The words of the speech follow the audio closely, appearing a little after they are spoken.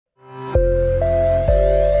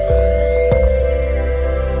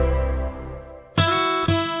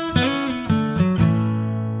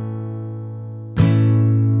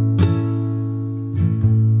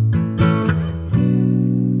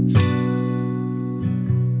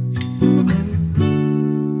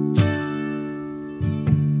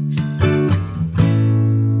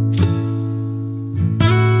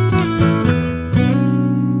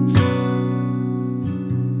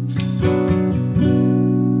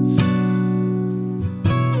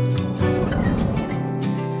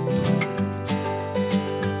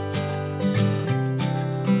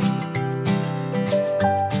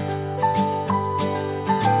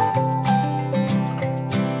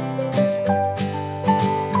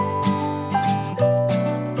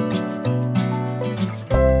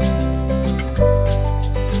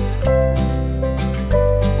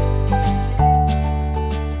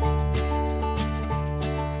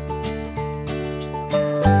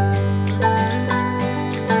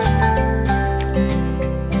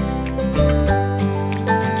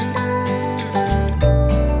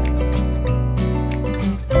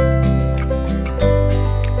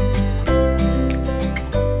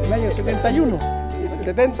del 71.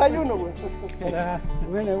 71, güey.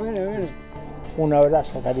 Bueno. Un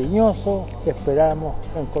abrazo cariñoso, que esperamos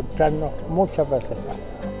encontrarnos muchas veces más.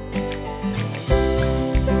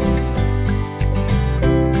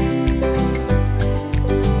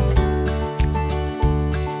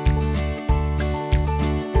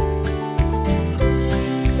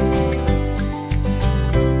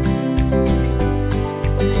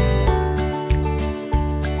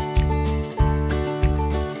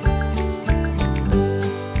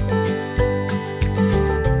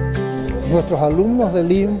 Nuestros alumnos del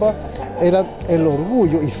INBA eran el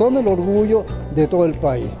orgullo y son el orgullo de todo el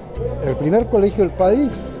país. El primer colegio del país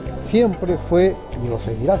siempre fue, y lo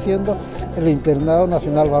seguirá siendo, el Internado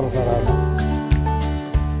Nacional Barros Arana.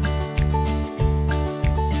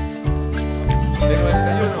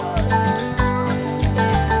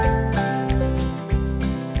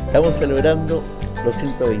 Estamos celebrando los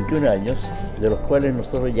 121 años, de los cuales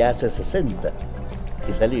nosotros ya hace 60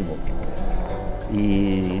 que salimos.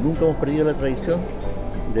 Y nunca hemos perdido la tradición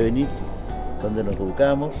de venir donde nos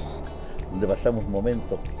educamos, donde pasamos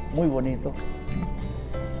momentos muy bonitos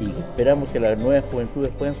y esperamos que las nuevas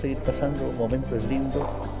juventudes puedan seguir pasando momentos lindos,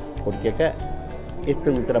 porque acá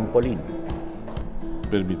esto es un trampolín.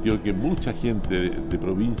 Permitió que mucha gente de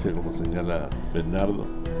provincia, como señala Bernardo,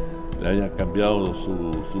 le hayan cambiado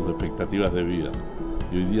sus expectativas de vida.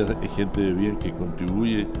 Y hoy día es gente de bien que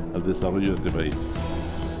contribuye al desarrollo de este país.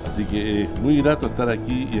 Así que es muy grato estar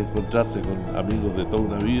aquí y encontrarse con amigos de toda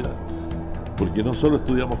una vida, porque no solo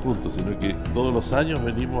estudiamos juntos, sino que todos los años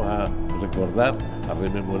venimos a recordar, a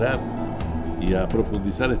rememorar y a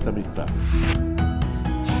profundizar esta amistad.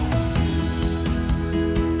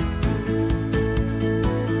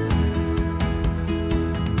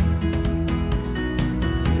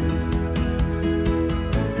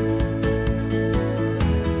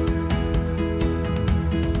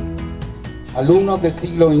 Alumnos del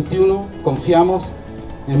siglo XXI, confiamos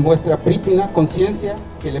en vuestra prístina conciencia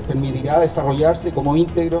que les permitirá desarrollarse como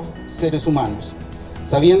íntegros seres humanos,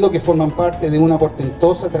 sabiendo que forman parte de una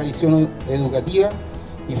portentosa tradición educativa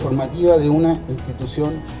y formativa de una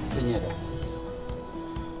institución señera,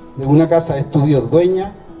 de una casa de estudios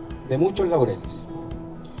dueña de muchos laureles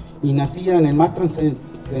y nacida en el más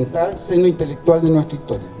trascendental seno intelectual de nuestra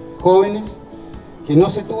historia. Jóvenes, que no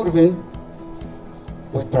se turben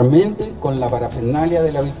vuestra mente con la parafernalia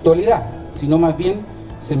de la virtualidad, sino más bien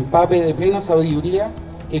se empape de plena sabiduría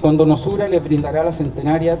que con donosura les brindará la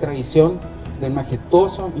centenaria tradición del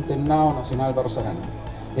majestuoso Internado Nacional Barros Arana.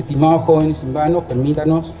 Estimados jóvenes invanos,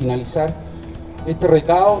 permítanos finalizar este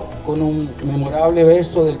recado con un memorable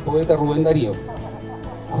verso del poeta Rubén Darío: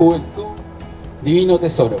 juventud, divino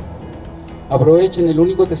tesoro. Aprovechen el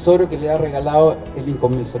único tesoro que le ha regalado el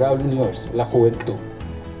inconmensurable universo, la juventud.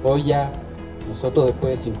 Hoy ya nosotros,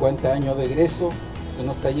 después de 50 años de egreso, se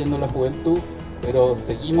nos está yendo la juventud, pero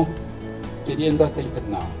seguimos queriendo a este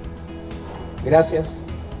internado. Gracias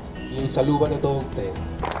y un saludo para todos ustedes.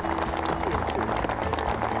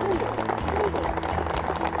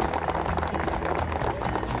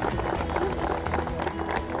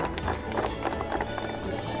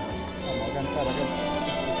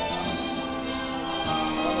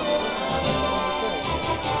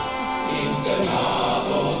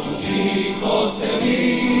 Internado, tus hijos te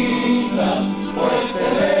brindan, pues te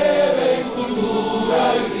deben cultura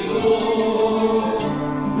y rigor.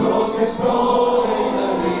 Lo que estoy en la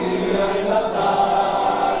vida en la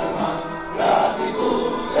sala.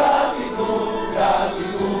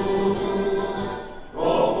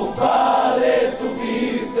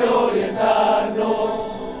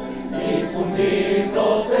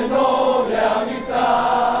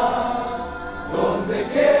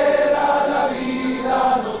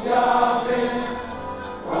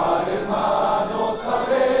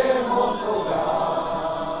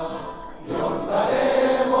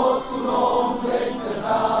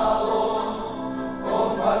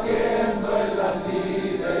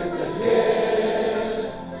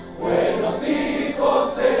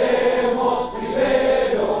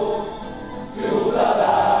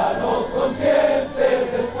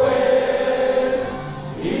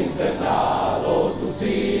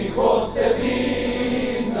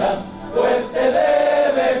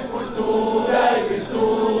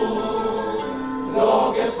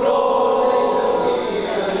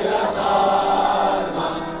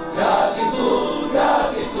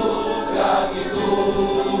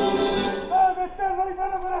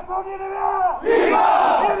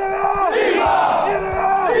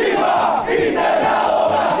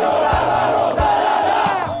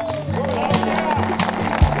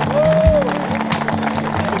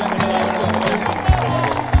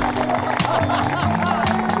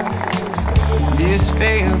 This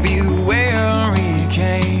February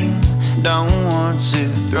came, don't want to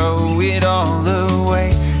throw it all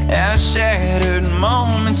away. As shattered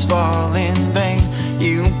moments fall in vain,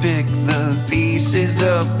 you pick the pieces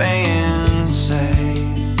up and say,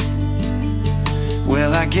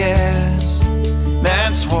 well, I guess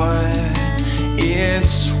that's what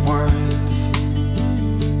it's worth.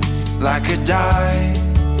 Like a diamond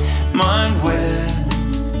with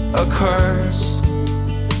a curse.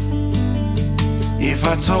 If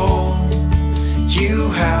I told you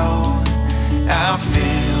how I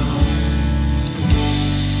feel,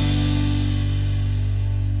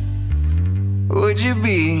 would you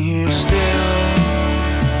be here still?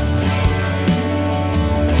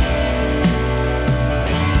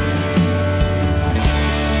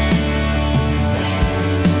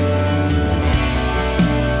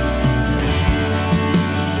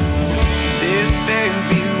 This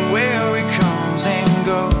February comes and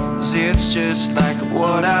goes, it's just like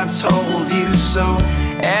what I told you so.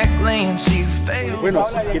 At glance you fail. Bueno,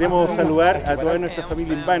 queremos saludar a toda nuestra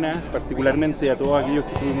familia hispana, particularmente a todos aquellos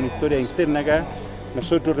que tuvimos una historia interna acá.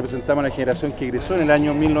 Nosotros representamos a la generación que egresó en el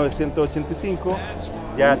año 1985,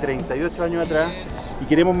 ya 38 años atrás, y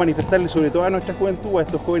queremos manifestarle sobre todo a nuestra juventud, a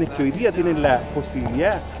estos jóvenes que hoy día tienen la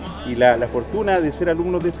posibilidad y la fortuna de ser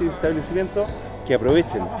alumnos de este establecimiento, que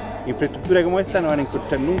aprovechen. Infraestructura como esta no van a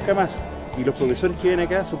encontrar nunca más, y los profesores que vienen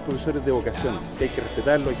acá son profesores de vocación, que hay que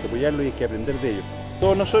respetarlos, hay que apoyarlos y hay que aprender de ellos.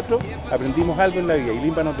 Todos nosotros aprendimos algo en la vida y el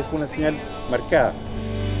INBA nos dejó una señal marcada.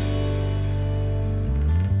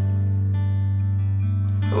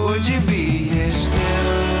 Would you be here still?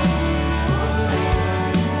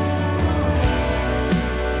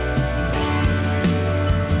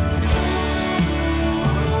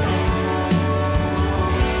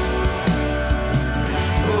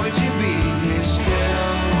 Would you be here still?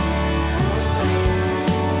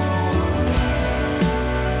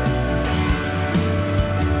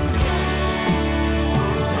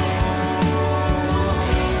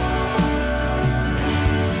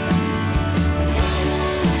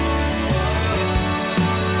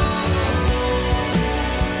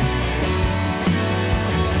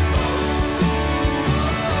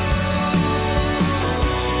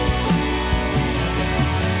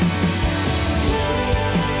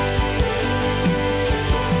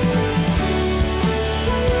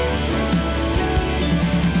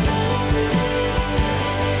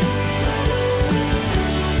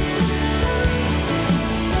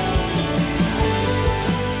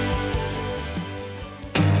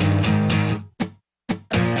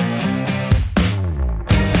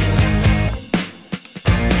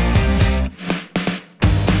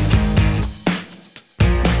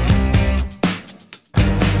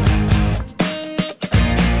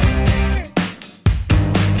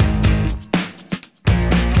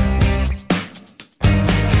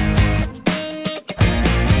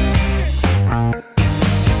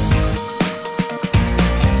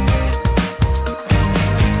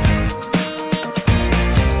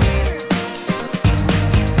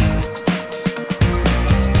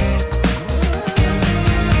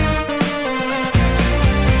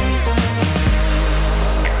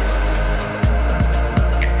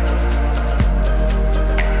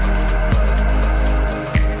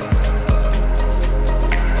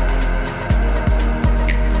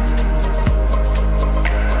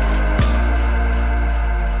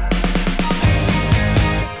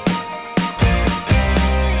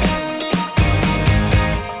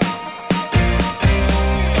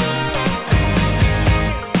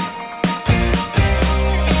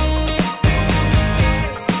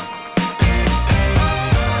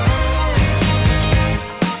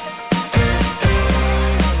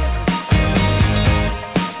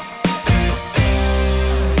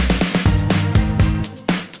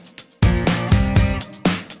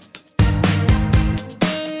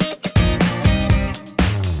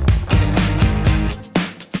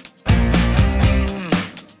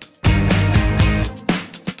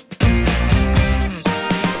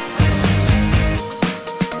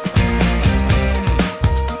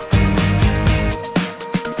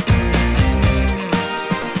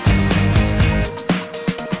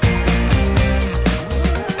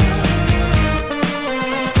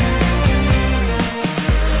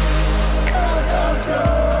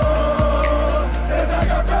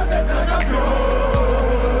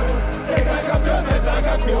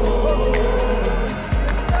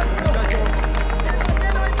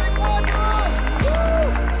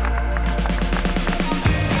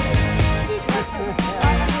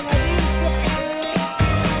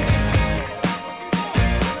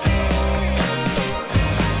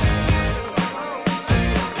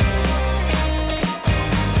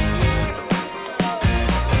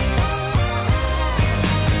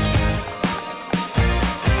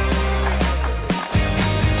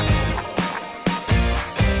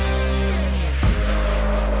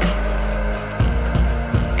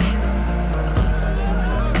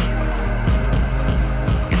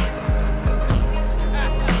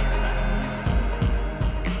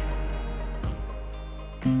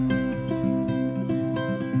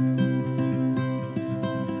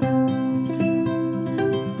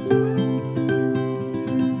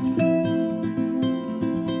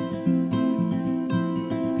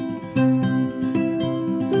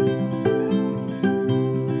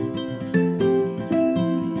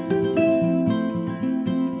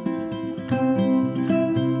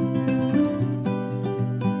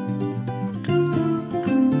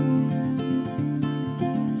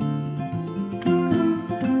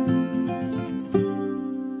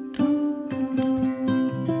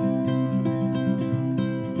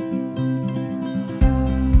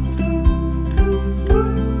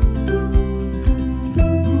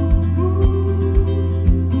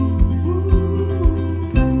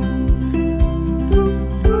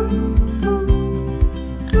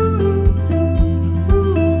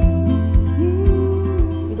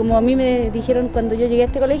 como a mí me dijeron cuando yo llegué a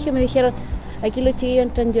este colegio, me dijeron, aquí los chiquillos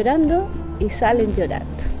entran llorando y salen llorando.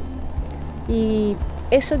 Y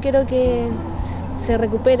eso quiero que se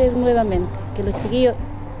recupere nuevamente, que los chiquillos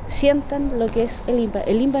sientan lo que es el INBA.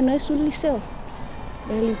 El INBA no es un liceo,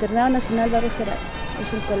 es el Internado Nacional Barros, Arana.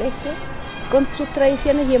 Es un colegio con sus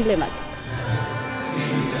tradiciones y emblemáticas.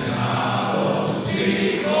 Internado, tus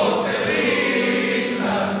hijos te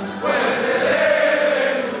brindan, pues te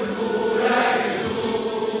deben cultura y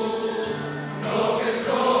virtud. Lo que es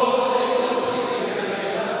todo de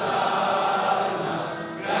las almas,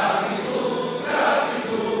 gratitud,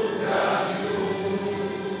 gratitud, gratitud.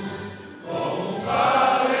 Como un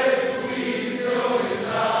padre estuviste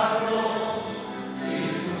orientarnos,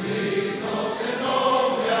 infundirnos en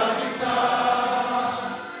noble amistad,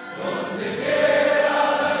 donde quiera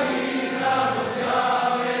la vida nos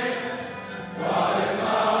llame, cual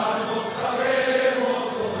hermanos sabemos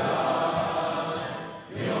orar,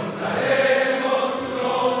 y honraremos tu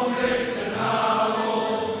nombre internado,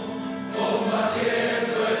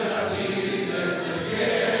 combatiendo en las lides del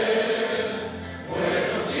bien.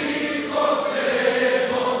 Buenos hijos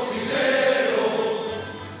seremos primero,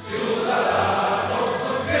 ciudadanos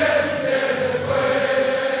conscientes después.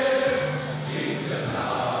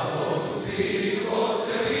 Internado, tus hijos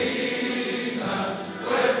te brindan,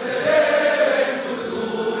 pues te deben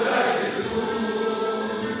cultura y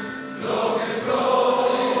virtud. Lo que es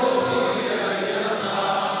gloria y las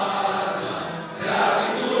almas,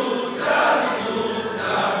 gratitud, gratitud,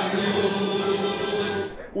 gratitud.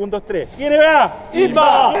 1, 2, 3. INBA.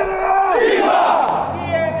 INBA.